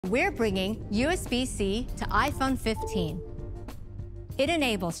We're bringing USB-C to iPhone 15. It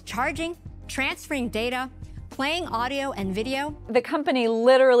enables charging, transferring data, playing audio and video. The company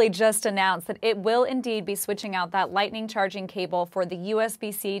literally just announced that it will indeed be switching out that lightning charging cable for the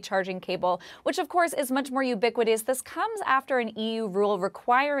USB-C charging cable, which of course is much more ubiquitous. This comes after an EU rule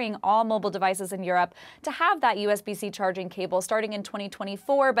requiring all mobile devices in Europe to have that USB-C charging cable starting in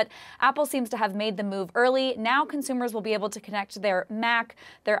 2024, but Apple seems to have made the move early. Now consumers will be able to connect their Mac,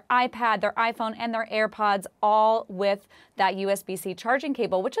 their iPad, their iPhone, and their AirPods all with that USB-C charging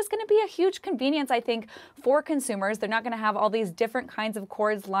cable, which is going to be a huge convenience, I think, for consumers. They're not going to have all these different kinds of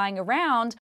cords lying around.